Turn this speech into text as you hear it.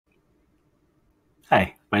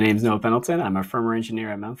Hi, my name is Noah Pendleton. I'm a firmware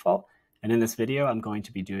engineer at Memfault, and in this video, I'm going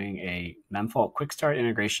to be doing a Memfault QuickStart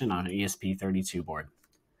integration on an ESP32 board.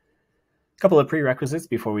 A couple of prerequisites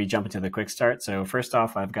before we jump into the QuickStart. So first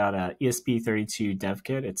off, I've got a ESP32 dev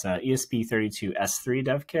kit. It's a ESP32 S3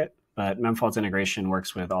 dev kit, but Memfault's integration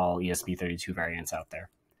works with all ESP32 variants out there.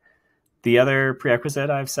 The other prerequisite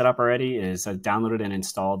I've set up already is I've downloaded and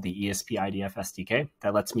installed the ESP IDF SDK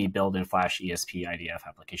that lets me build and flash ESP IDF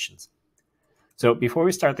applications. So before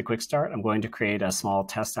we start the QuickStart, I'm going to create a small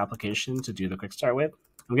test application to do the QuickStart with.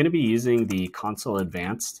 I'm going to be using the console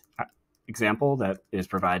advanced example that is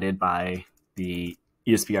provided by the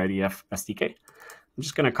ESP IDF SDK. I'm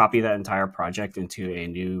just going to copy that entire project into a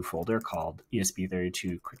new folder called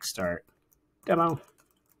ESP32 QuickStart demo.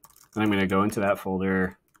 And I'm going to go into that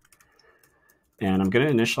folder and I'm going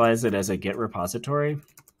to initialize it as a Git repository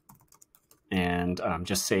and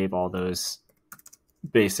just save all those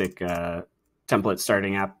basic template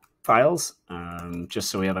starting app files, just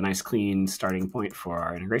so we have a nice clean starting point for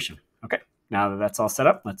our integration. Okay, now that that's all set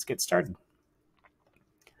up, let's get started.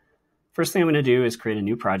 First thing I'm going to do is create a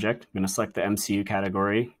new project. I'm going to select the MCU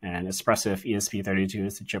category, and Espressif ESP32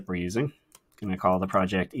 is the chip we're using. I'm going to call the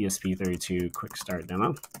project ESP32 QuickStart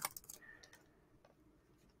Demo.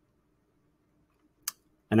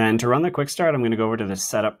 And then to run the QuickStart, I'm going to go over to the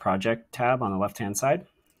Setup Project tab on the left-hand side.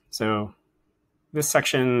 So this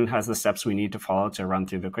section has the steps we need to follow to run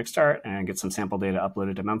through the QuickStart and get some sample data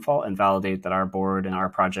uploaded to Memfault and validate that our board and our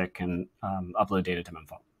project can upload data to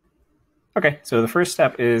Memfault. Okay, so the first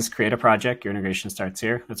step is create a project. Your integration starts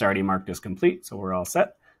here. It's already marked as complete, so we're all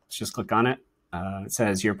set. Let's just click on it. It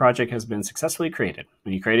says your project has been successfully created.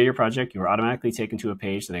 When you created your project, you were automatically taken to a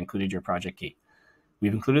page that included your project key.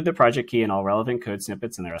 We've included the project key and all relevant code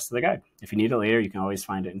snippets in the rest of the guide. If you need it later, you can always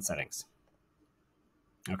find it in settings.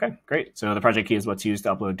 Okay, great. So the project key is what's used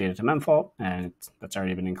to upload data to Memfault, and that's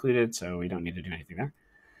already been included, so we don't need to do anything there.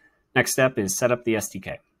 Next step is set up the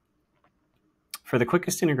SDK. For the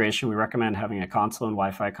quickest integration, we recommend having a console and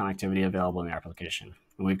Wi-Fi connectivity available in the application.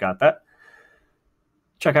 When we've got that,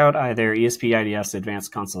 check out either ESP IDF's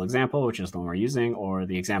advanced console example, which is the one we're using, or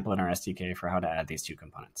the example in our SDK for how to add these two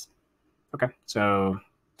components. Okay, so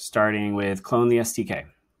starting with clone the SDK.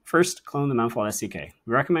 First, clone the Memfault SDK.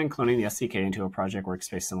 We recommend cloning the SDK into a project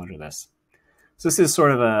workspace similar to this. So this is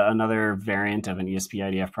sort of another variant of an ESP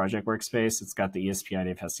IDF project workspace. It's got the ESP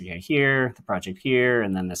IDF SDK here, the project here,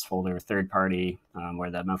 and then this folder third party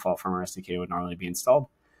where the Memfault firmware SDK would normally be installed.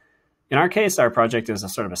 In our case, our project is a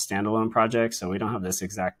sort of a standalone project, so we don't have this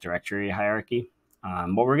exact directory hierarchy.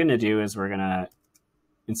 What we're going to do is we're going to,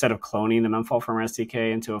 instead of cloning the Memfault firmware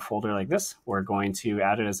SDK into a folder like this, we're going to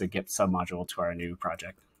add it as a Git submodule to our new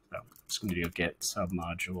project. So I'm just going to do git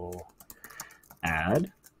submodule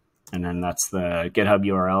add, and then that's the GitHub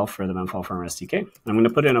URL for the Memfault firmware SDK. I'm going to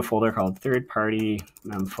put it in a folder called third party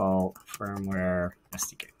Memfault firmware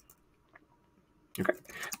SDK. Okay,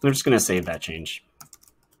 I'm just going to save that change.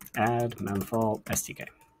 Add Memfault SDK.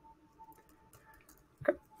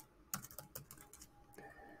 Okay.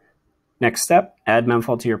 Next step, add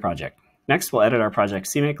Memfault to your project. Next, we'll edit our project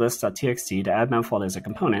cmakelist.txt to add Memfault as a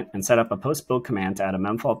component and set up a post-build command to add a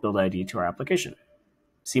Memfault build ID to our application.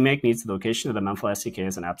 CMake needs the location of the Memfault SDK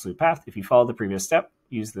as an absolute path. If you follow the previous step,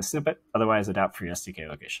 use the snippet, otherwise adapt for your SDK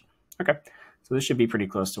location. Okay, so this should be pretty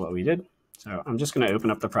close to what we did. So I'm just going to open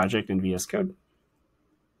up the project in VS Code.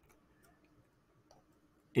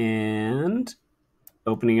 And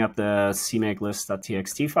opening up the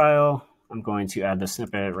cmakelist.txt file, I'm going to add the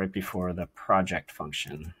snippet right before the project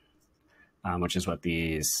function. Which is what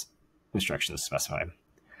these instructions specify.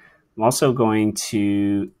 I'm also going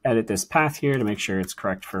to edit this path here to make sure it's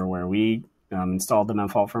correct for where we installed the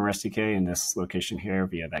Memfault firmware SDK in this location here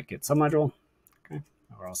via that Git submodule. Okay,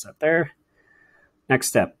 we're all set there. Next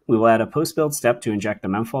step, we will add a post-build step to inject the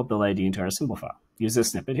Memfault build ID into our symbol file. Use this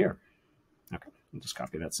snippet here. Okay, I'll just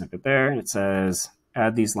copy that snippet there, and it says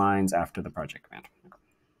add these lines after the project command. Okay.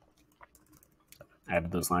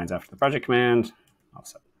 Added those lines after the project command. All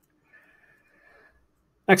set.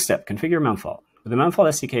 Next step, configure Memfault. With the Memfault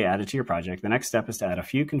SDK added to your project, the next step is to add a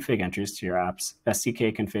few config entries to your app's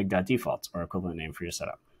SDK config.defaults, or equivalent name for your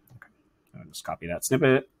setup. Okay. So I'll just copy that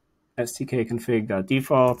snippet, SDK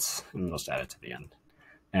config.defaults, and we'll just add it to the end.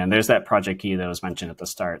 And there's that project key that was mentioned at the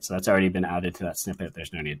start, so that's already been added to that snippet.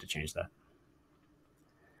 There's no need to change that.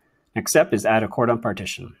 Next step is add a core dump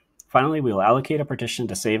partition. Finally, we will allocate a partition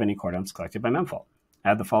to save any core dumps collected by Memfault.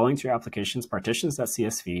 Add the following to your application's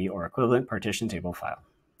partitions.csv or equivalent partition table file.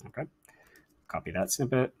 Okay, copy that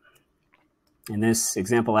snippet. In this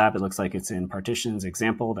example app, it looks like it's in partitions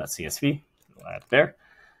example.csv. We'll add it there.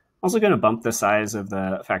 Also going to bump the size of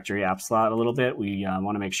the factory app slot a little bit. We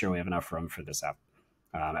want to make sure we have enough room for this app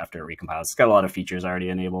after it recompiles. It's got a lot of features already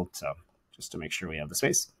enabled, so just to make sure we have the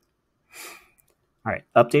space. All right,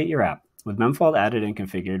 update your app. With Memfault added and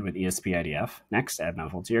configured with ESP next add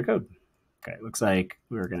Memfault to your code. Okay, it looks like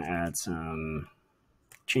we're going to add some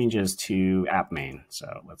changes to app main.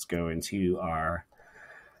 So let's go into our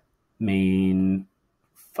main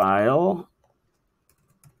file,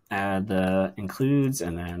 add the includes,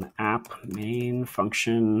 and then app main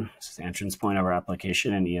function. This is the entrance point of our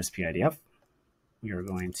application in ESP We are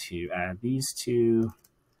going to add these two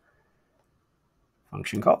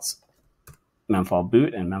function calls, Memfault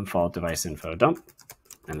boot and Memfault device info dump,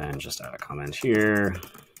 and then just add a comment here,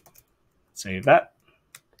 save that.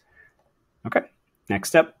 Okay, next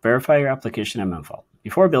step, verify your application in Memfault.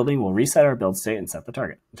 Before building, we'll reset our build state and set the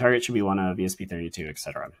target. The target should be one of ESP32,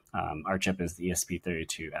 etc. Our chip is the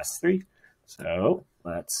ESP32S3. So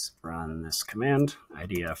let's run this command,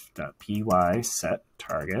 idf.py set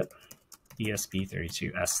target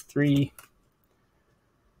ESP32S3.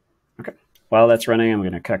 Okay, while that's running, I'm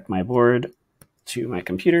going to connect my board to my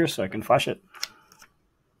computer so I can flash it.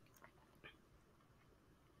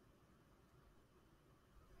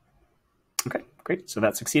 Okay, great. So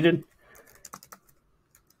that succeeded.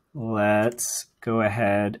 Let's go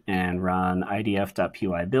ahead and run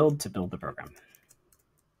idf.py build to build the program.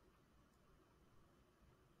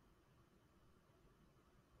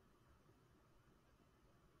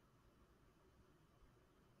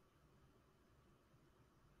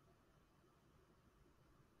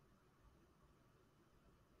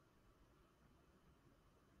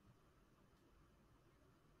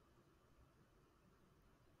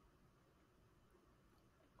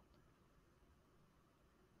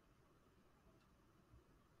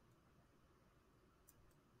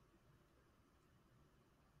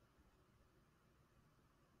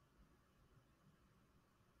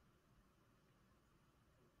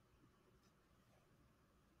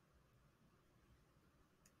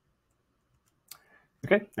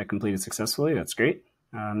 Okay, that completed successfully. That's great.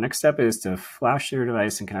 Next step is to flash your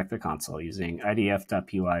device and connect the console using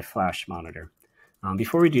idf.py flash monitor.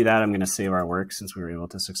 Before we do that, I'm going to save our work since we were able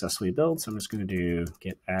to successfully build. So I'm just going to do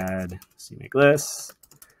git add cmake list,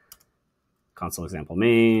 console example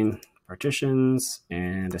main, partitions,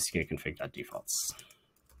 and skconfig.defaults.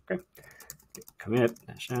 Okay, commit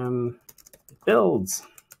 -m builds.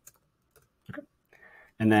 Okay,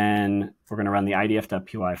 and then we're going to run the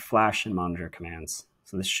idf.py flash and monitor commands.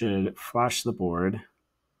 So this should flash the board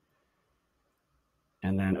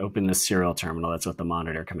and then open the serial terminal. That's what the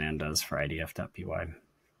monitor command does for idf.py.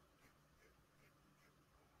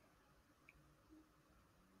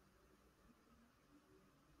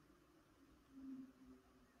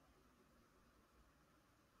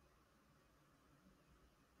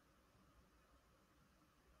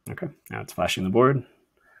 Okay, now it's flashing the board.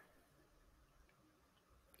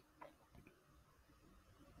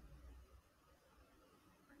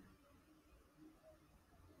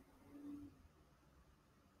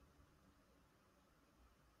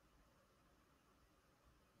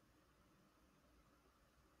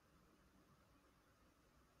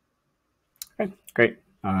 Okay, great.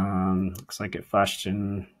 Looks like it flashed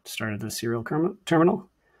and started the serial terminal.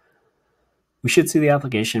 We should see the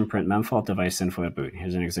application print Memfault device info at boot.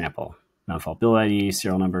 Here's an example. Memfault build ID,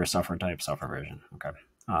 serial number, software type, software version. Okay.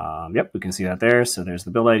 Yep, we can see that there. So there's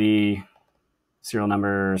the build ID, serial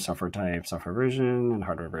number, software type, software version, and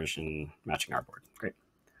hardware version matching our board. Great.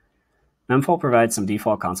 Memfault provides some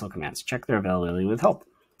default console commands. Check their availability with help.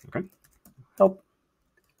 Okay. Help.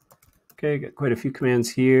 Okay, got quite a few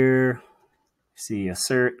commands here. See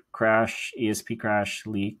assert, crash, ESP crash,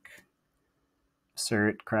 leak,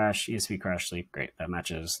 assert, crash, ESP crash, leak. Great, that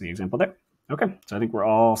matches the example there. Okay, so I think we're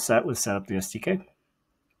all set with set up the SDK.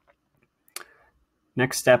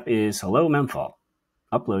 Next step is hello Memfault.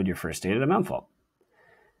 Upload your first data to Memfault.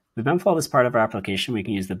 With Memfault as part of our application, we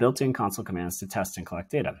can use the built-in console commands to test and collect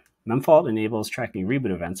data. Memfault enables tracking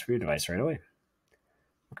reboot events for your device right away.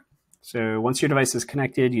 Okay. So once your device is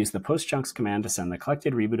connected, use the post chunks command to send the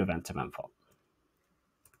collected reboot event to Memfault.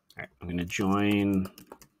 All right, I'm going to join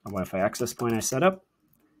a Wi-Fi access point I set up.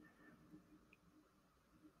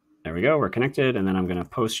 There we go, we're connected, and then I'm going to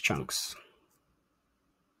post chunks.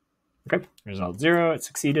 Okay, result 0, it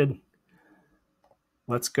succeeded.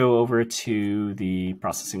 Let's go over to the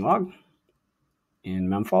processing log in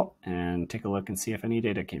Memfault and take a look and see if any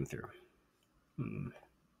data came through.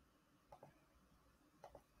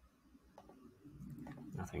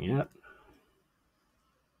 Nothing yet.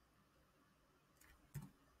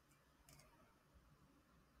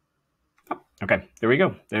 Oh, okay, there we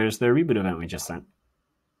go. There's the reboot event we just sent.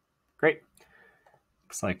 Great.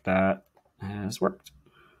 Looks like that has worked.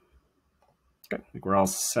 Okay, I think we're all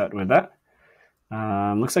set with that.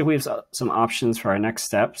 Looks like we have some options for our next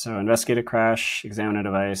step. So investigate a crash, examine a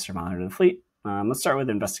device, or monitor the fleet. Let's start with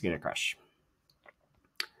investigate a crash.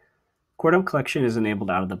 Core dump collection is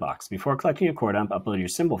enabled out of the box. Before collecting a core dump, upload your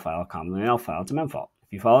symbol file, commonly an ELF file, to Memfault.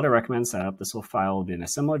 If you follow the recommend setup, this file will be in a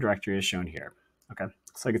similar directory as shown here. Okay,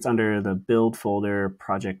 looks like it's under the build folder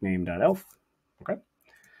project name.elf. Okay,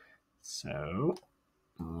 so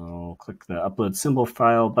I'll click the upload symbol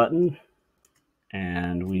file button,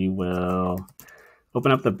 and we will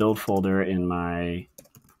open up the build folder in my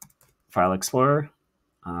file explorer.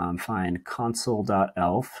 Find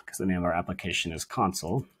console.elf, because the name of our application is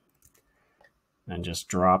console. And just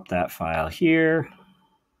drop that file here.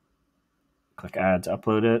 Click add to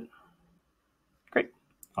upload it. Great,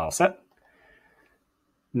 all set.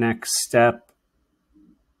 Next step,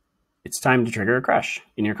 it's time to trigger a crash.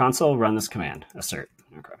 In your console, run this command, assert.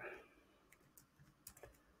 Okay.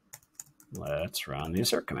 Let's run the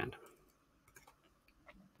assert command.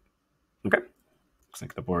 Okay, looks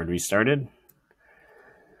like the board restarted.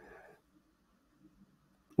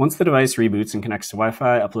 Once the device reboots and connects to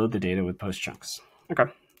Wi-Fi, upload the data with post chunks. Okay,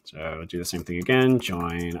 so do the same thing again,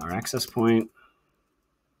 join our access point.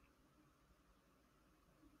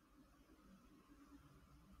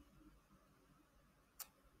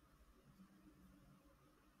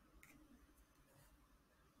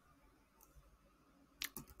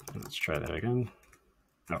 Let's try that again.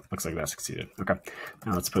 Oh, looks like that succeeded. Okay,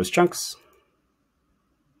 now let's post chunks.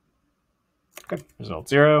 Okay, result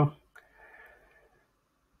 0.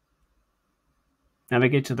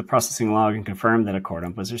 Navigate to the processing log and confirm that a core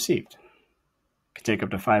dump was received. It can take up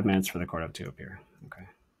to 5 minutes for the core dump to appear. Okay.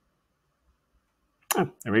 Oh,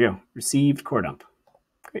 there we go. Received core dump.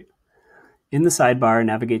 Great. In the sidebar,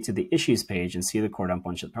 navigate to the issues page and see the core dump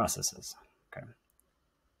once it processes. Okay.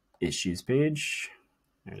 Issues page.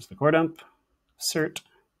 There's the core dump. Assert.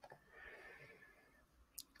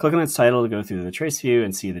 Click on its title to go through the trace view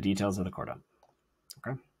and see the details of the core dump.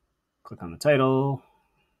 Okay. Click on the title.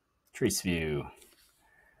 Trace view.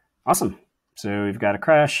 Awesome. So we've got a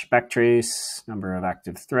crash, backtrace, number of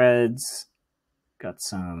active threads, got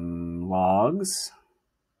some logs.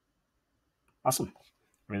 Awesome.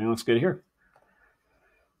 Everything looks good here.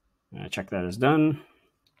 I'm going to check that as done.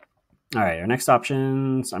 All right, our next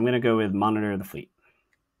options, I'm going to go with monitor the fleet.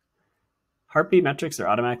 Heartbeat metrics are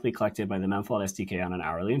automatically collected by the Memfault SDK on an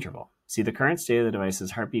hourly interval. See the current state of the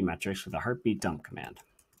device's heartbeat metrics with the heartbeat dump command.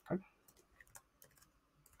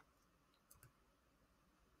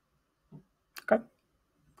 Okay,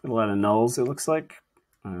 got a lot of nulls, it looks like,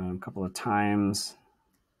 a couple of times.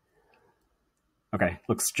 Okay,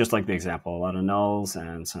 looks just like the example, a lot of nulls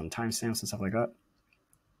and some timestamps and stuff like that.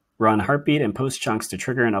 Run heartbeat and post chunks to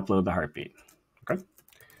trigger and upload the heartbeat. Okay,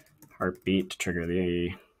 heartbeat to trigger the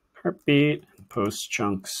heartbeat, post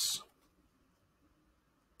chunks.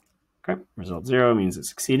 Okay, result 0 means it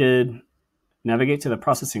succeeded. Navigate to the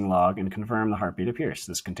processing log and confirm the heartbeat appears.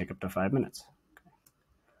 This can take up to 5 minutes.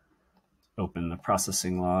 Open the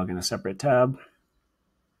processing log in a separate tab.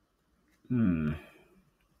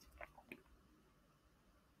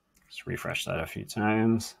 Just refresh that a few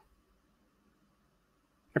times.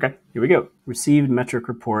 Okay, here we go. Received metric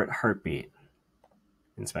report heartbeat.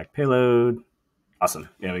 Inspect payload. Awesome.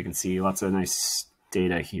 Yeah, we can see lots of nice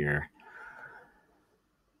data here.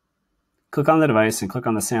 Click on the device and click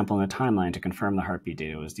on the sample in the timeline to confirm the heartbeat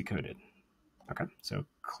data was decoded. Okay, so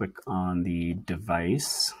click on the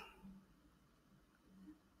device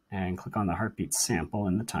and click on the heartbeat sample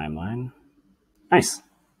in the timeline. Nice.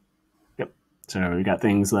 Yep. So we got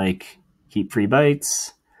things like heap-free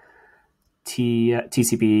bytes,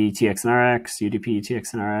 TCP TXNRX, UDP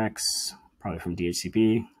TXNRX, probably from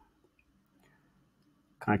DHCP,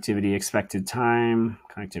 connectivity expected time,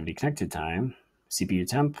 connectivity connected time, CPU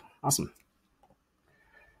temp. Awesome.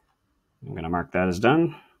 I'm going to mark that as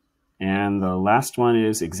done. And the last one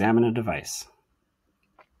is examine a device.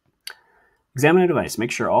 Examine a device.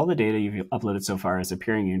 Make sure all the data you've uploaded so far is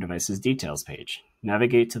appearing in your device's details page.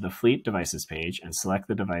 Navigate to the Fleet Devices page and select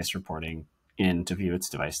the device reporting in to view its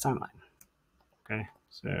device timeline. Okay,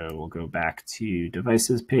 so we'll go back to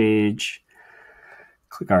Devices page,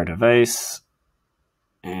 click our device,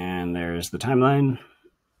 and there's the timeline.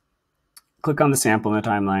 Click on the sample in the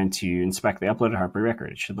timeline to inspect the uploaded heartbeat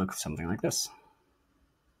record. It should look something like this.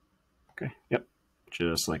 Okay, yep,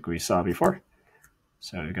 just like we saw before.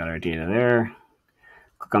 So we've got our data there.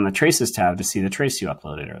 Click on the Traces tab to see the trace you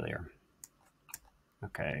uploaded earlier.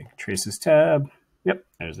 Okay, Traces tab. Yep,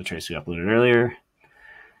 there's the trace we uploaded earlier.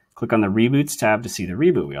 Click on the Reboots tab to see the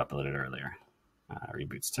reboot we uploaded earlier.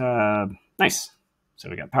 Reboots tab. Nice. So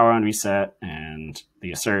we got power on reset, and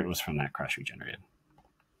the assert was from that crash we generated.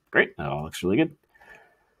 Great. That all looks really good.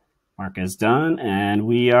 Mark is done, and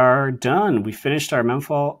we are done. We finished our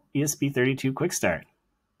Memfault ESP32 QuickStart.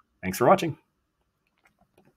 Thanks for watching.